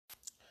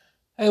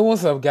Hey,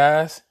 what's up,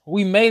 guys?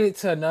 We made it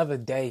to another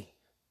day.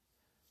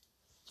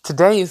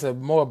 Today is a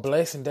more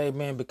blessing day,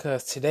 man,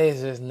 because today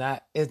is just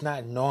not, it's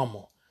not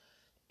normal.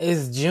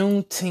 It's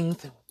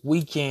Juneteenth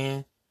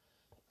weekend,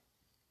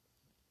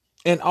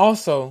 and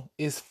also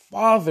it's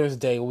Father's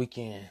Day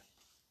weekend.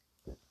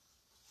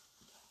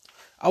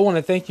 I want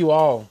to thank you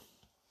all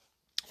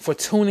for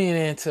tuning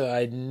in to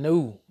a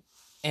new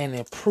and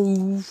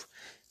improved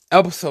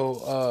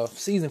episode of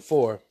season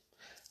 4.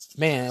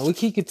 Man, we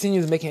keep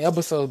continuing making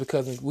episodes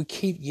because we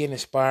keep getting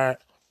inspired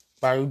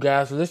by you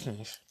guys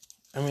listening.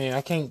 I mean, I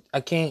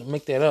can't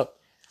make that up.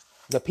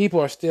 The people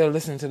are still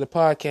listening to the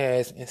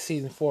podcast in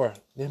season 4.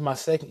 This is my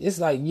second. It's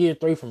like year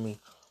 3 for me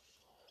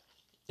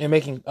in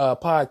making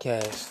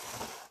podcasts.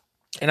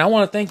 And I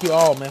want to thank you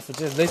all, man, for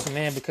just listening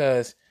in,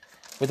 because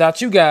without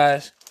you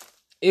guys,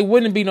 it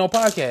wouldn't be no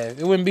podcast.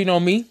 It wouldn't be no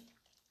me.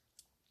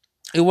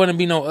 It wouldn't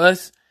be no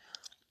us.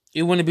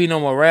 It wouldn't be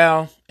no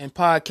morale in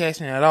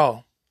podcasting at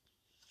all.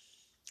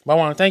 But I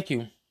want to thank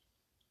you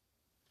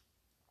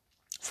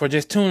for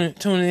just tuning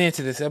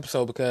into this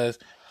episode, because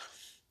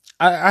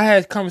I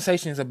had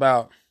conversations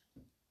about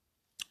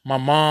my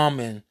mom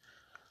and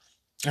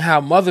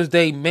how Mother's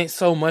Day meant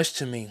so much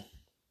to me.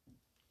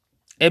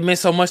 It meant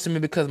so much to me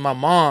because my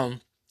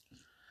mom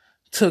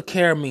took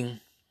care of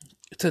me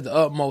to the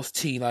utmost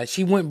T. Like,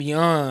 she went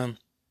beyond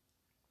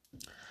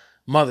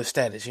mother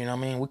status, you know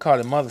what I mean? We call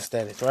it mother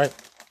status, right?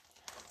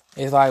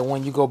 It's like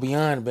when you go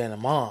beyond being a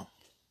mom.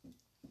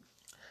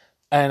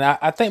 And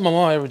I thank my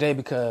mom every day,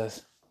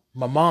 because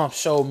my mom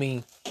showed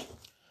me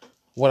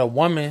what a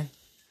woman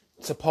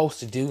supposed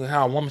to do and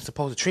how a woman's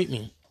supposed to treat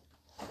me.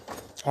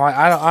 Like,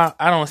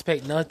 I don't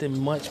expect nothing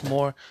much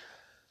more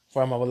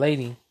from a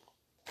lady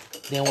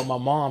than what my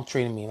mom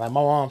treated me. Like, my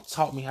mom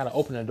taught me how to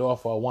open the door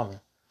for a woman.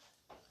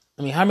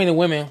 I mean, how many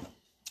women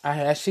I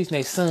had teaching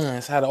their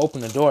sons how to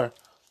open the door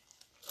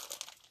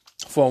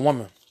for a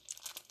woman?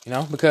 You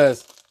know,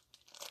 because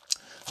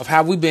of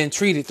how we've been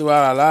treated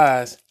throughout our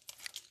lives,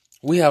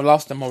 we have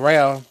lost the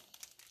morale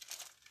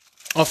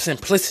of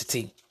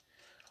simplicity.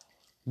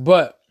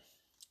 But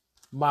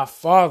my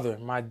father,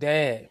 my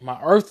dad, my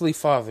earthly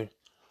father,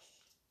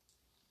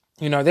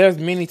 you know, there's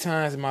many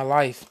times in my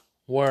life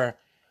where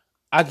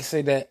I can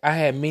say that I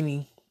had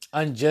many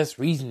unjust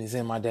reasonings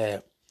in my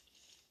dad.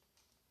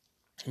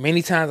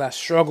 Many times I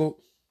struggled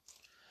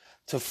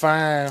to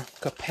find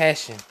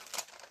compassion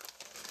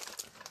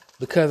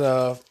because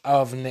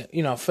of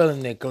you know,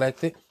 feeling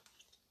neglected,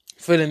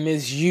 feeling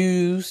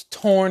misused,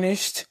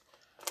 tarnished,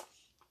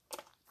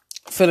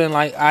 feeling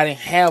like I didn't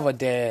have a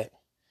dad.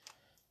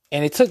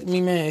 And it took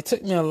me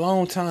a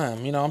long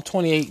time. You know, I'm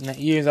 28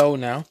 years old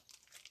now.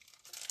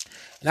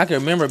 And I can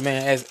remember,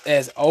 man,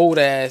 as old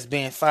as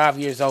being 5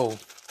 years old.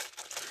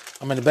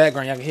 I'm in the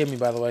background. Y'all can hear me,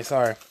 by the way.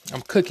 Sorry.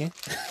 I'm cooking,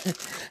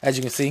 as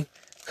you can see.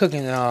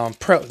 Cooking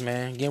preps,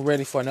 man. Getting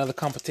ready for another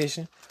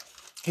competition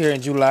here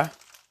in July.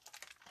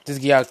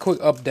 Just give y'all a quick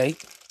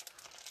update.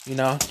 You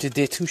know, just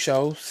did 2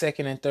 shows,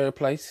 2nd and 3rd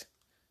place.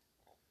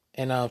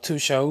 And 2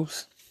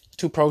 shows,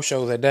 2 pro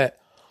shows at that.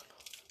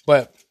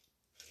 But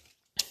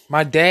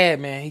my dad,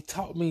 man, he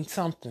taught me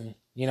something.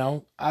 You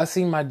know, I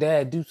seen my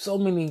dad do so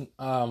many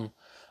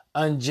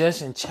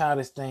unjust and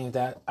childish things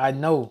that I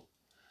know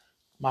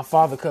my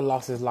father could have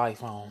lost his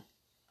life on.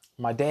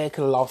 My dad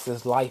could have lost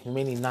his life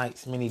many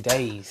nights, many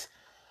days,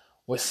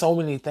 with so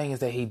many things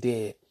that he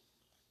did.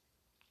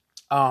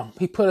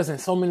 He put us in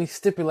so many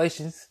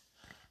stipulations,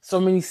 so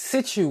many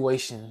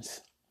situations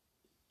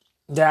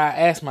that I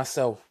asked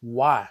myself,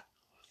 why?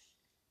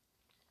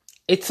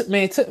 It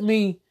took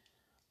me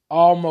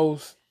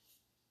almost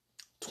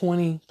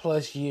 20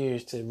 plus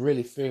years to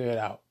really figure it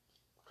out.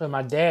 Because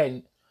my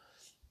dad,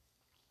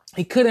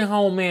 he couldn't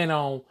home in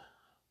on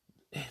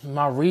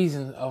my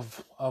reasons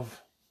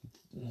of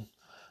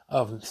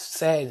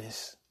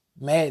sadness,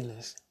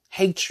 madness,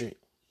 hatred.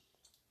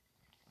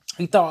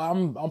 He thought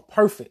I'm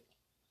perfect.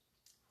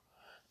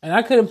 And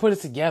I couldn't put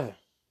it together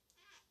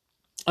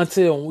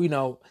until, you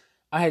know,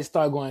 I had to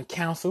start going to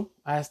counsel.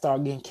 I had to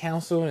start getting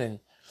counseled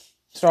and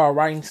start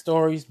writing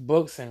stories,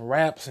 books, and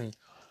raps, and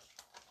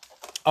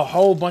a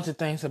whole bunch of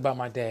things about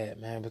my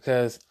dad, man,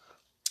 because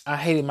I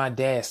hated my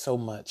dad so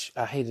much.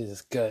 I hated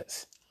his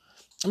guts.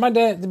 And my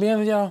dad, to be honest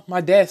with y'all,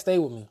 my dad stayed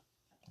with me.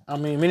 I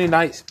mean, many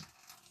nights,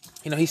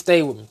 you know, he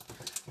stayed with me.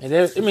 And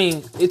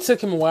it took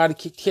him a while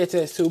to catch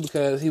that too,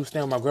 because he was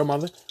staying with my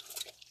grandmother.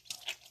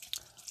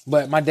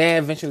 But my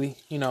dad eventually,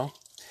 you know,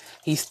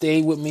 he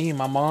stayed with me and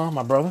my mom,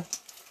 my brother.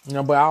 You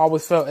know, but I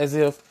always felt as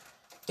if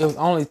it was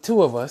only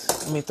 3 of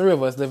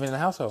us living in the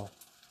household.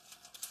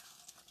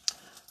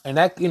 And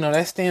that, you know,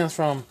 that stems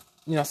from,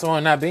 you know,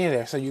 someone not being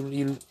there. So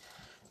you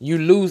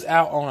lose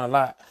out on a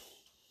lot.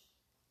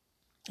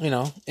 You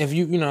know, if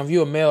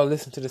you're a male,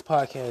 listen to this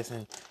podcast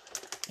and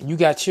you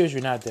got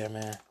children out there,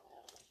 man,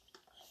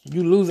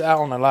 you lose out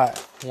on a lot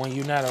when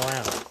you're not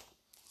around.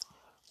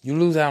 You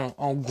lose out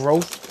on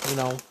growth, you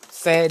know,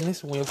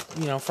 sadness, when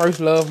you know,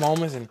 first love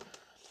moments, and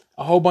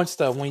a whole bunch of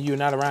stuff when you're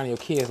not around your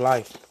kid's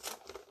life.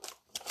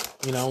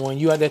 You know, when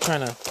you out there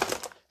trying to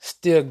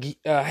still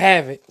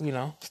have it, you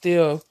know,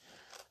 still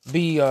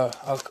be a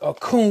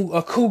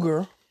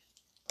cougar,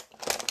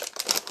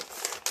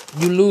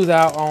 you lose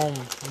out on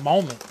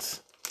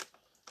moments.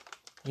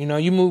 You know,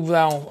 you move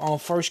out on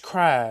first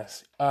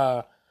cries,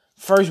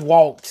 first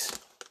walks.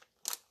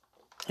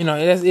 You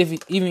know, that's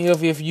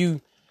if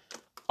you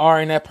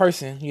are in that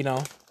person, you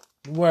know,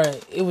 where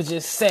it was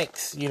just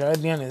sex. You know,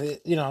 at the end of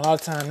it, you know, a lot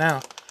of time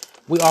now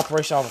we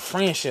operate off of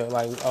friendship.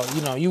 Like,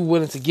 you know, you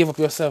willing to give up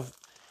yourself,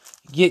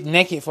 get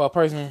naked for a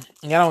person,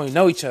 and y'all don't even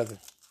know each other.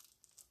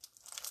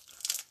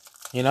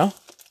 You know?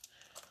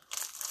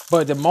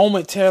 But the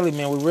momentarily,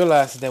 man, we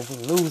realize that we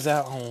lose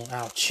out on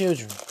our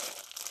children.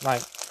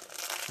 Like,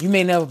 you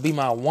may never be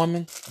my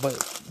woman,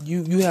 but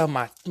you have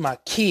my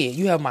kid.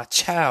 You have my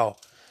child.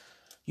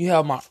 You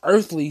have my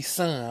earthly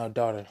son or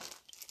daughter.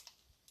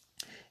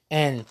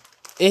 And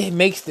it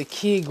makes the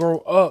kid grow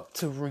up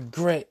to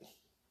regret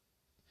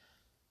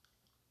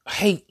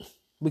hate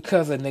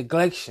because of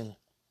neglection.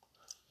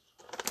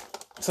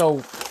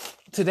 So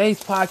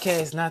today's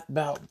podcast is not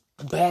about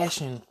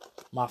bashing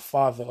my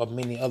father or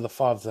many other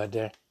fathers out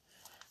there.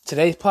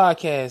 Today's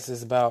podcast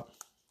is about,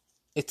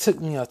 it took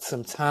me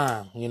some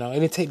time, you know, it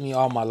didn't take me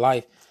all my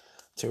life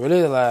to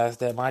realize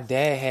that my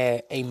dad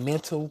had a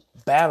mental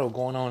battle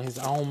going on in his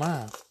own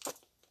mind.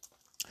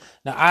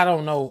 Now, I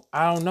don't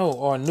know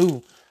or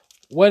knew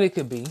what it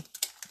could be,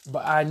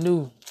 but I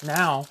knew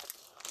now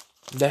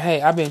that,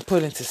 hey, I've been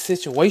put into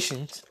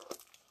situations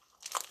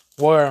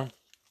where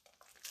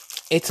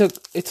it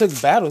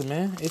took battles,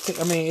 man.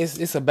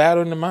 It's a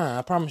battle in the mind.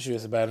 I promise you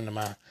it's a battle in the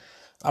mind.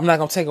 I'm not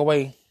going to take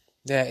away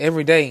that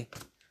every day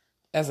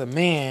as a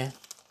man,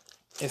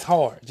 it's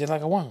hard, just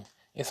like a woman.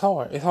 It's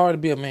hard. It's hard to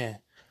be a man.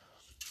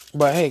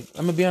 But hey,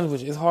 let me be honest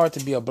with you. It's hard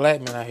to be a black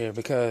man out here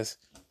because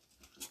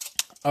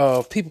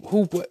of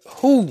people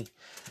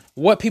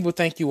what people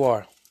think you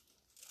are.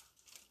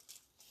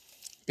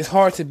 It's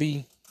hard to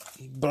be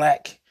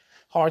black,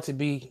 hard to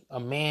be a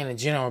man in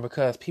general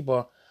because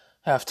people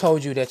have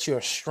told you that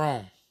you're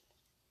strong.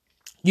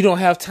 You don't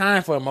have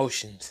time for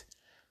emotions.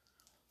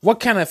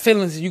 What kind of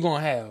feelings are you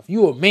going to have?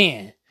 You a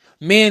man.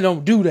 Men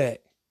don't do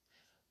that.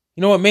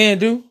 You know what men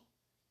do?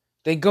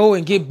 They go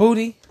and get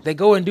booty. They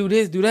go and do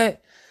this, do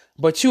that.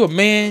 But you a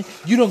man,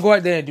 you don't go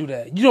out there and do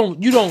that. You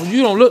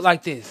don't look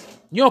like this.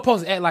 You don't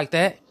supposed to act like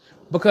that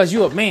because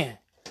you a man.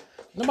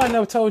 Nobody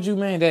never told you,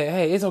 man, that,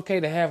 hey, it's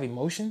okay to have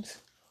emotions.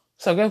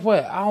 So guess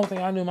what? I don't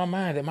think I knew in my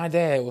mind that my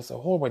dad was a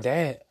horrible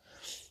dad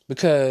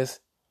because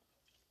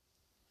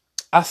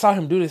I saw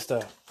him do this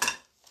stuff.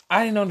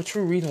 I didn't know the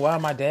true reason why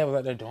my dad was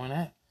out there doing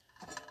that.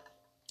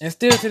 And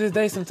still to this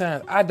day,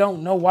 sometimes I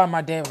don't know why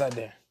my dad was out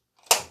there.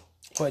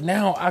 But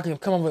now I can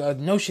come up with a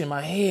notion in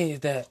my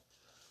head that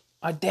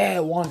my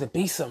dad wanted to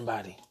be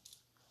somebody.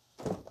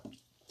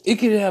 It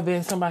could have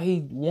been somebody he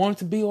wanted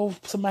to be or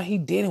somebody he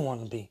didn't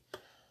want to be.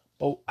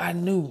 But I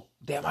knew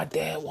that my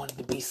dad wanted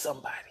to be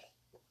somebody.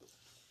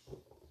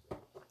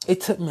 It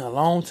took me a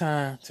long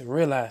time to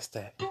realize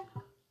that.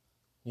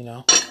 You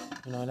know,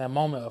 in that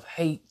moment of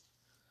hate,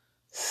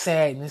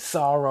 sadness,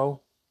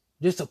 sorrow,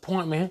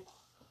 disappointment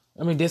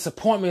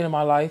in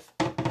my life.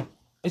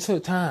 It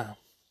took time,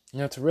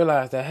 to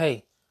realize that,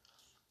 hey,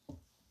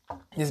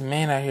 this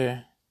man out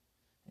here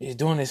is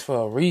doing this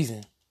for a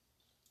reason.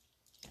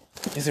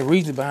 There's a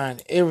reason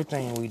behind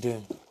everything we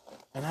do.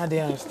 And I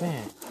didn't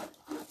understand.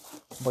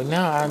 But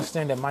now I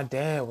understand that my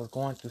dad was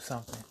going through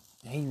something.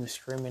 And he was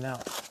screaming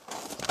out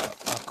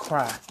a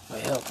cry for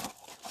help.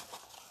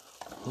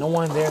 No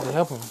one there to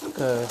help him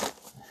because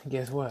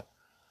guess what?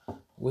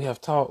 We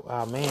have taught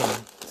our men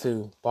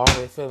to ball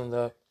their feelings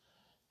up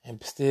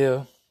and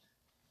still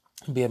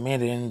be a man at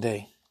the end of the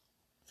day.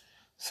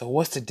 So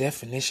what's the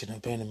definition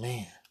of being a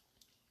man?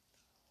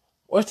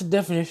 What's the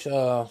definition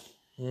of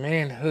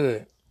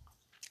manhood?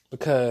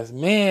 Because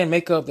men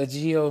make up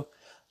the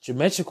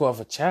geometrical of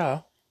a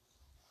child.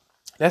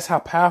 That's how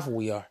powerful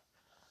we are.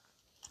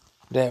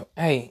 That,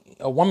 hey,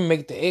 a woman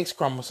make the X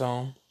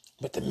chromosome,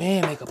 but the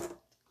man make up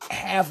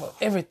half of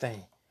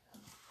everything.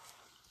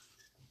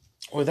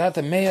 Without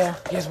the male,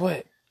 guess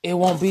what? It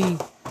won't be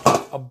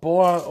a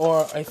boy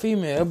or a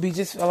female. It'll be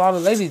just a lot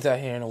of ladies out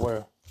here in the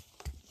world.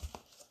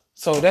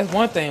 So that's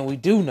one thing we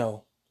do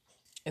know,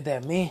 is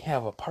that men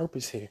have a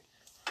purpose here.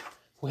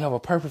 We have a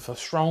purpose for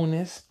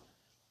strongness,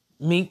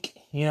 meek,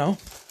 we're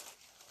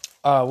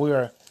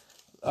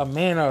a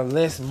men are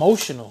less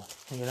emotional,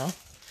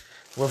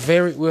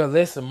 We're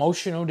less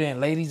emotional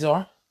than ladies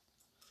are.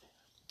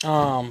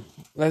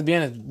 Let's be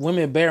honest,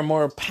 women bear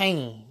more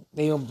pain.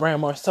 They bear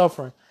more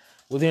suffering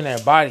within their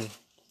body.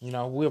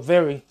 We're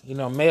very,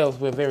 males,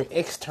 we're very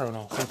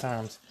external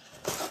sometimes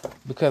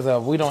because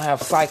we don't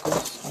have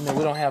cycles.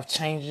 We don't have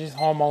changes,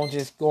 hormones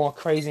just going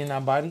crazy in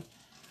our body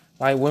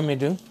like women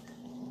do.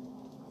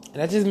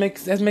 And that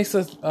makes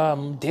us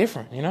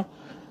different, And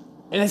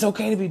it's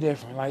okay to be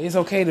different. Like, it's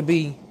okay to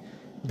be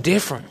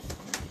different.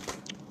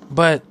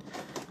 But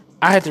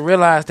I had to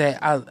realize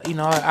that I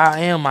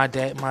am my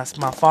dad, my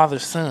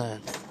father's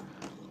son.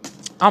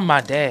 I'm my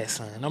dad's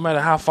son. No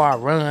matter how far I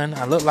run,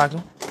 I look like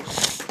him.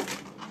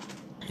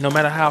 No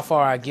matter how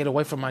far I get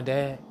away from my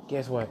dad,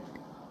 guess what?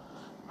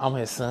 I'm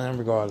his son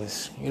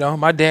regardless. You know,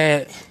 my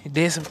dad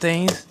did some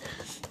things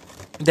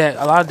that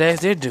a lot of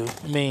dads did do.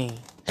 I mean,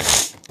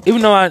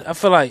 even though I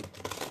feel like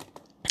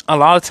a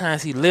lot of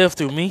times he lived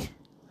through me,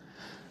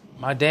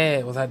 my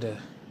dad was out to,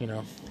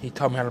 he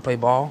taught me how to play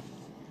ball.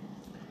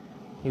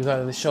 He was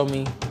out to show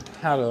me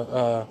how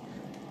to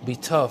be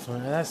tough.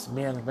 And that's,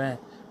 man,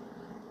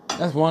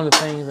 that's one of the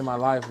things in my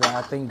life that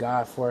I thank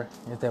God for,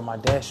 is that my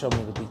dad showed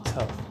me to be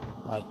tough.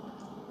 Like,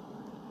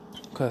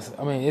 because,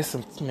 I mean,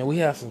 we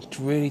have some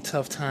really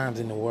tough times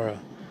in the world.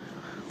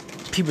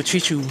 People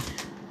treat you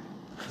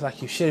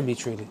like you shouldn't be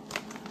treated.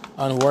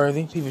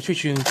 Unworthy. People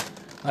treat you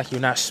like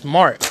you're not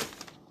smart.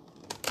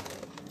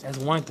 That's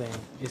one thing,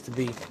 is to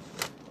be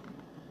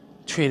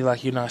treated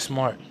like you're not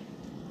smart.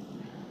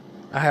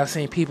 I have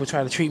seen people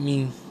try to treat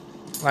me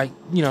like,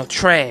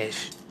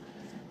 trash.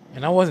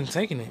 And I wasn't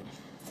taking it.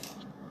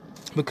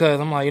 Because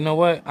I'm like, you know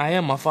what? I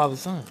am my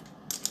father's son.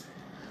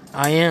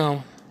 I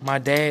am my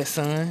dad's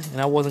son.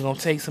 And I wasn't going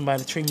to take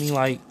somebody to treat me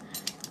like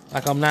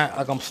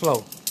I'm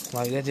slow.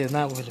 Like, that's just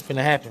not what's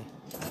finna happen.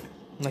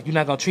 Like, you're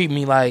not going to treat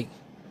me like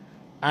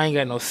I ain't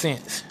got no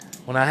sense.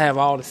 When I have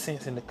all the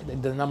sense and the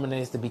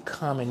denominators to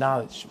become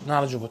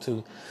knowledgeable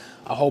to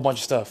a whole bunch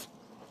of stuff.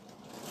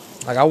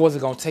 Like, I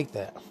wasn't going to take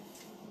that.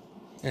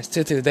 And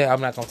still to this day,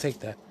 I'm not going to take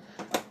that.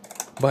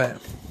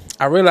 But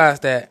I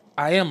realized that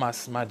I am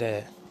my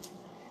dad.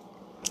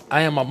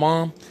 I am my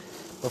mom,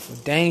 but for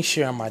dang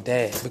sure I'm my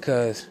dad.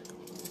 Because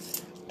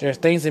there's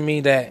things in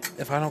me that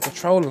if I don't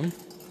control them,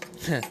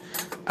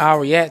 I'll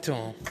react to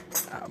them.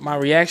 My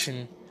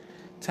reaction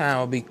time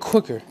will be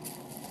quicker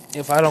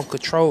if I don't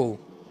control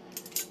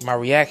my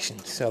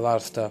reactions to a lot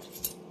of stuff.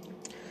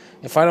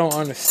 If I don't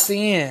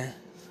understand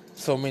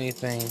so many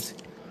things,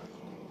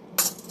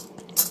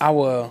 I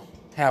will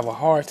have a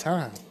hard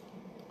time.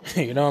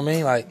 You know what I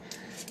mean? Like,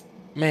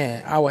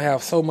 man, I would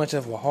have so much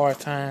of a hard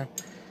time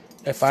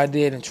if I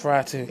didn't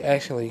try to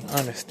actually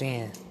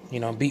understand,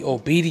 be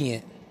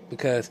obedient.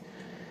 Because,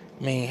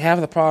 I mean, half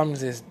of the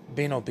problems is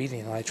being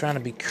obedient, like trying to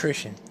be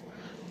Christian.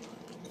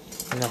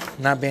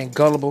 Not being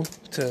gullible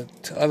to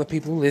other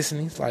people,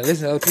 listening. Like,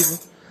 listen to other people.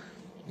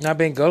 Not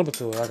being gullible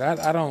to it. Like,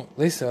 I don't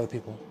listen to other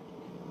people.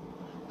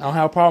 I don't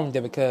have a problem with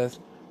that because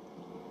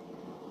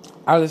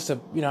I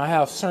listen to, I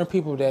have certain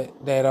people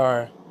that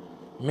are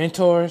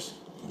mentors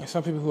and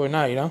some people who are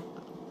not,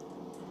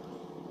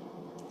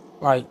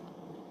 Like,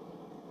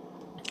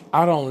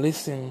 I don't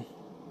listen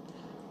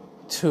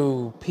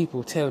to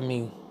people telling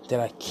me that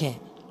I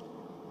can't.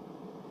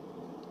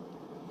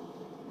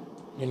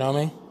 You know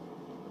what I mean?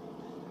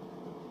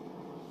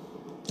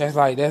 That's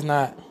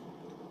not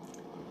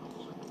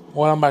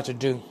what I'm about to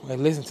do. Like,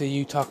 listen to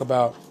you talk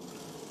about,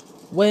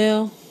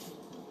 well,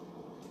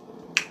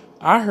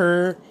 I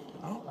heard.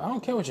 I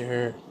don't care what you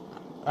heard.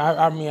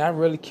 I mean, I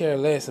really care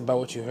less about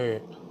what you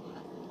heard.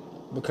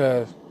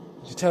 Because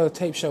to tell a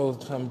tape show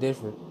is something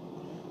different.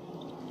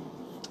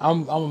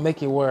 I'm gonna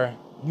make it where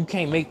you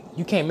can't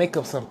make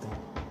up something.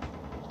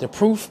 The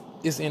proof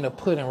is in the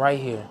pudding right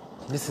here.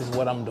 This is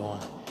what I'm doing.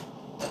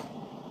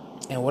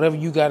 And whatever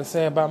you got to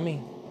say about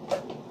me,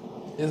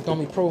 it's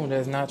gonna be proven that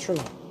it's not true.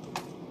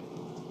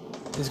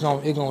 It's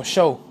gonna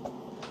show.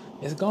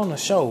 It's gonna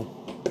show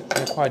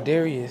that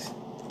Quadarius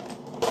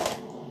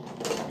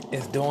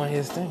is doing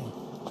his thing.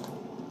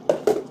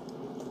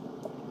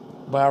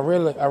 But I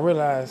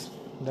realized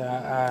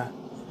that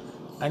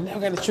I never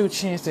got a true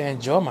chance to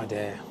enjoy my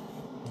dad.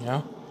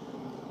 Never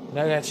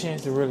got a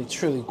chance to really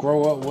truly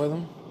grow up with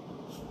him.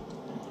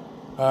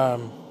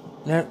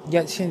 Never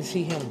got a chance to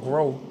see him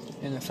grow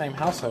in the same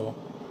household.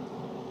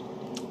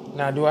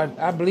 Now,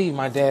 I believe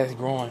my dad's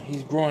growing.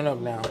 He's growing up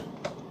now.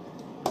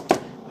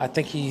 I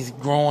think he's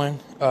growing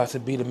to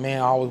be the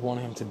man I always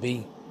wanted him to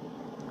be.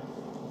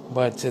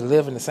 But to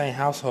live in the same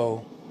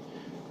household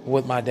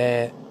with my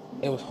dad,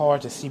 it was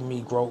hard to see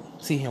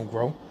him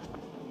grow.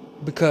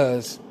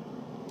 Because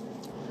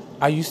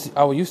I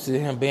was used to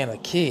him being a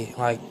kid.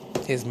 Like,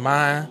 his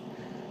mind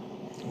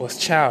was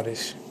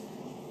childish.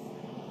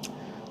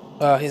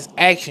 His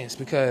actions,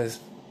 because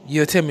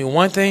you'll tell me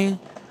one thing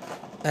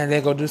and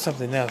then go do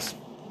something else.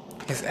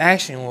 His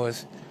action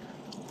was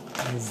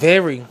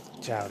very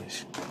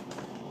childish.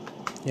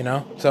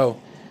 So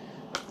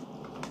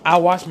I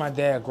watched my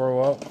dad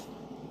grow up.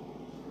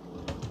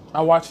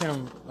 I watched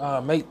him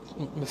make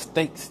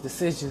mistakes,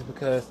 decisions,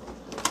 because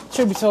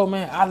truth be told,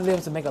 man, I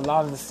lived to make a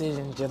lot of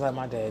decisions just like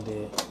my dad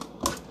did.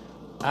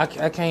 I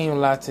can't even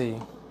lie to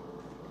you.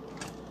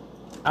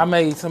 I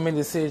made so many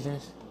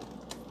decisions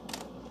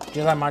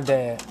just like my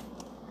dad.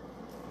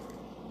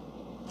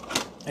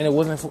 And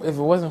if it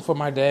wasn't for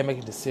my dad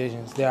making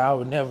decisions, then I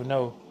would never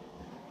know.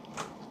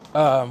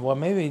 Well,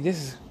 maybe this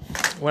is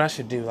what I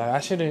should do. Like, I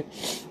shouldn't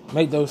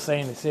make those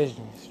same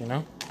decisions,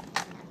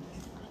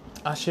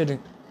 I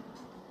shouldn't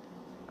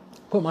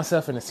put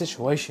myself in a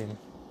situation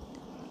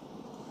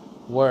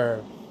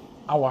where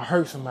I would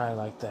hurt somebody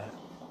like that.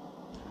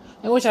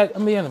 And which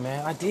I'm being honest,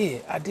 man, I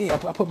did. I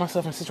put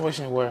myself in a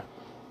situation where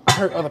I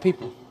hurt other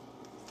people.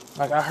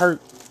 Like, I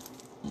hurt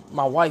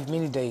my wife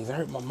many days. I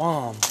hurt my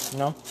mom,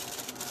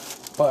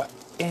 But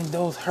in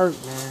those hurt,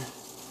 man,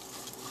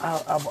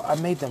 I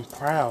made them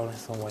proud in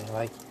some way.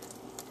 Like,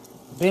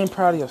 being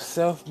proud of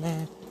yourself,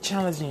 man,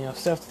 challenging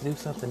yourself to do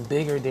something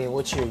bigger than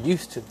what you're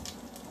used to.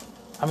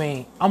 I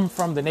mean, I'm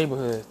from the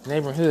neighborhoods.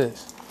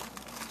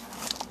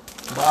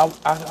 But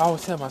I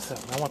always tell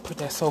myself, I want to put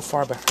that so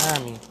far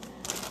behind me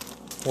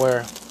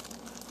where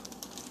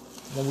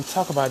when we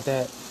talk about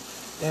that,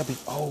 that'll be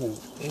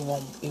old. It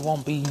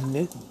won't be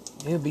new.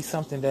 It'll be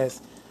something that's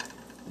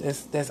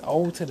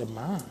old to the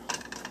mind,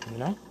 you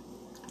know?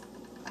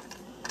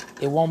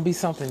 It won't be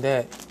something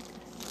that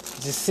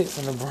just sits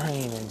in the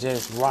brain and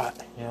just rot.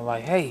 You know,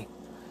 like, hey,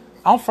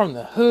 I'm from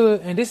the hood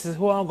and this is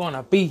who I'm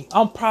gonna be.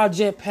 I'm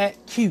Project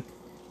Pat Q.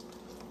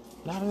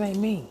 No, that ain't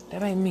me.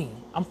 That ain't me.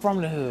 I'm from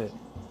the hood.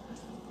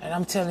 And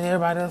I'm telling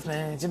everybody else,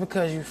 man, just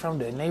because you're from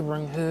the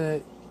neighboring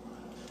hood,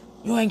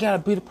 you ain't gotta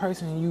be the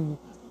person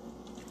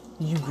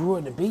you grew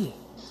up to be.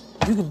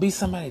 You can be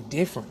somebody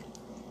different.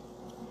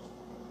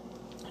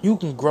 You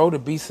can grow to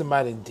be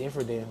somebody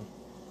different than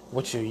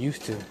what you're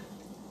used to.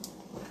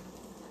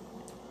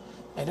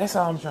 And that's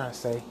all I'm trying to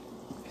say.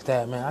 Is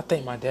that, man, I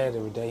thank my dad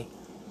every day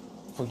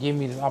for giving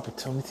me this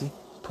opportunity.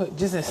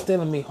 Just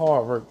instilling me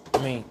hard work. I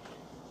mean,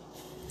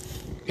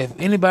 if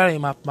anybody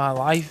in my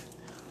life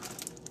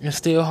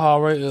instilled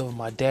hard work, it was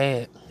my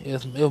dad. It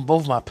was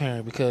both my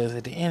parents, because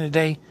at the end of the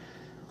day,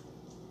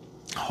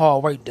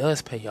 hard work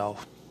does pay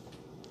off.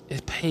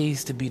 It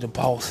pays to be the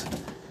boss.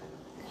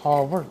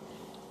 Hard work.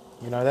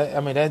 You know,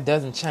 that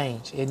doesn't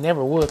change. It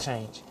never will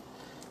change.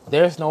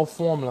 There's no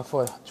formula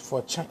for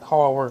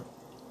hard work.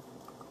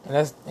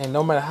 And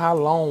no matter how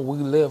long we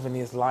live in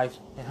this life,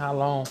 and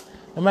no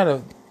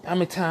matter how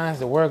many times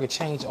the world can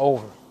change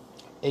over,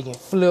 it can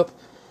flip,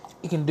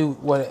 it can do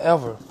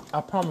whatever. I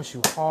promise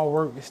you, hard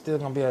work is still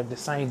gonna be the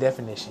same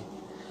definition.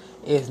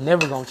 It's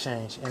never gonna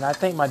change. And I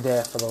thank my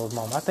dad for those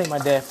moments. I thank my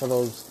dad for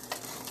those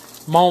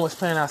moments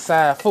playing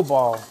outside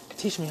football,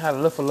 teach me how to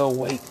lift a little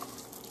weight.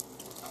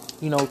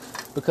 You know,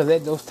 because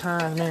at those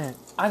times, man,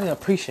 I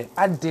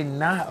did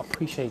not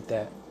appreciate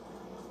that.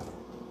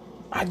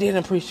 I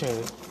didn't appreciate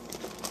it.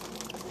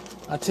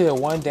 Until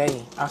one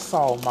day I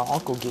saw my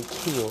uncle get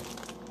killed.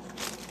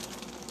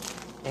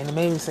 And it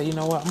made me say, you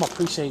know what, I'm gonna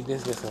appreciate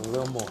this just a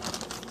little more.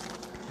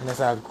 And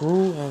as I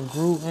grew and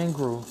grew and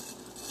grew,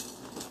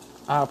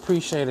 I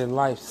appreciated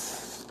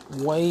life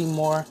way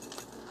more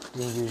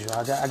than usual.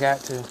 I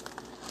got to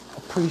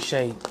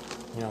appreciate,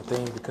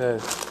 things,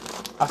 because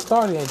I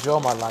started to enjoy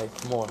my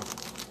life more.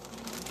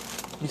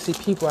 You see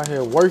people out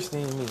here worse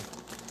than me.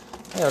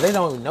 Hell, they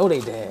don't even know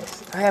their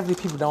dads. Half these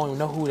people don't even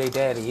know who their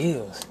daddy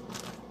is.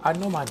 I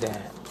know my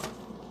dad.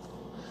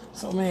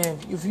 So, man,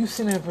 if you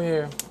sitting up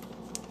here,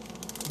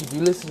 if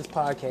you listen to this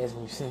podcast and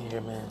you're sitting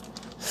here, man,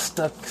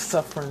 stuck,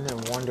 suffering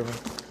and wondering,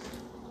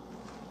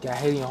 got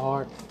hate in your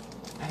heart,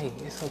 hey,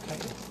 it's okay.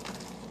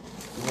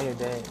 You made a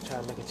dad,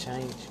 try to make a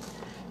change.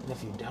 And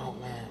if you don't,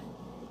 man,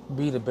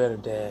 be the better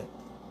dad.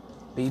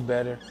 Be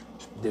better,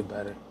 do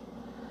better.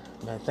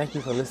 Man, thank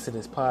you for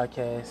listening to this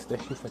podcast.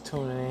 Thank you for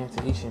tuning in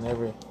to each and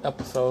every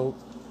episode.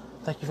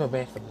 Thank you for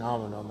being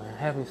phenomenal, man.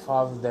 Happy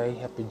Father's Day.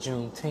 Happy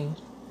Juneteenth.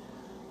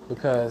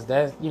 Because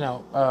that's,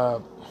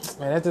 man,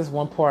 that's just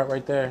one part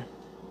right there,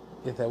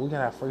 is that we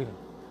got our freedom.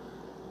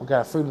 We got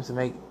our freedom to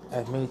make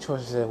as many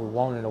choices as we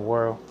want in the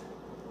world.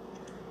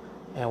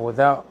 And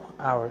without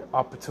our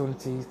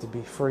opportunities to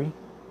be free,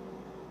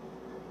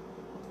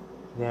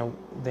 then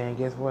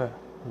guess what?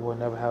 We'll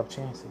never have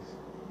chances.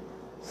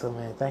 So,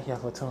 man, thank y'all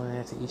for tuning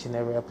in to each and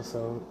every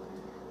episode.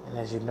 And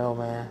as you know,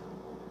 man,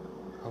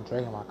 I'm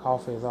drinking my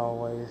coffee as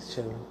always,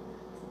 chilling.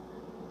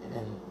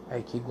 And,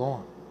 hey, keep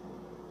going.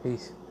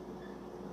 Peace.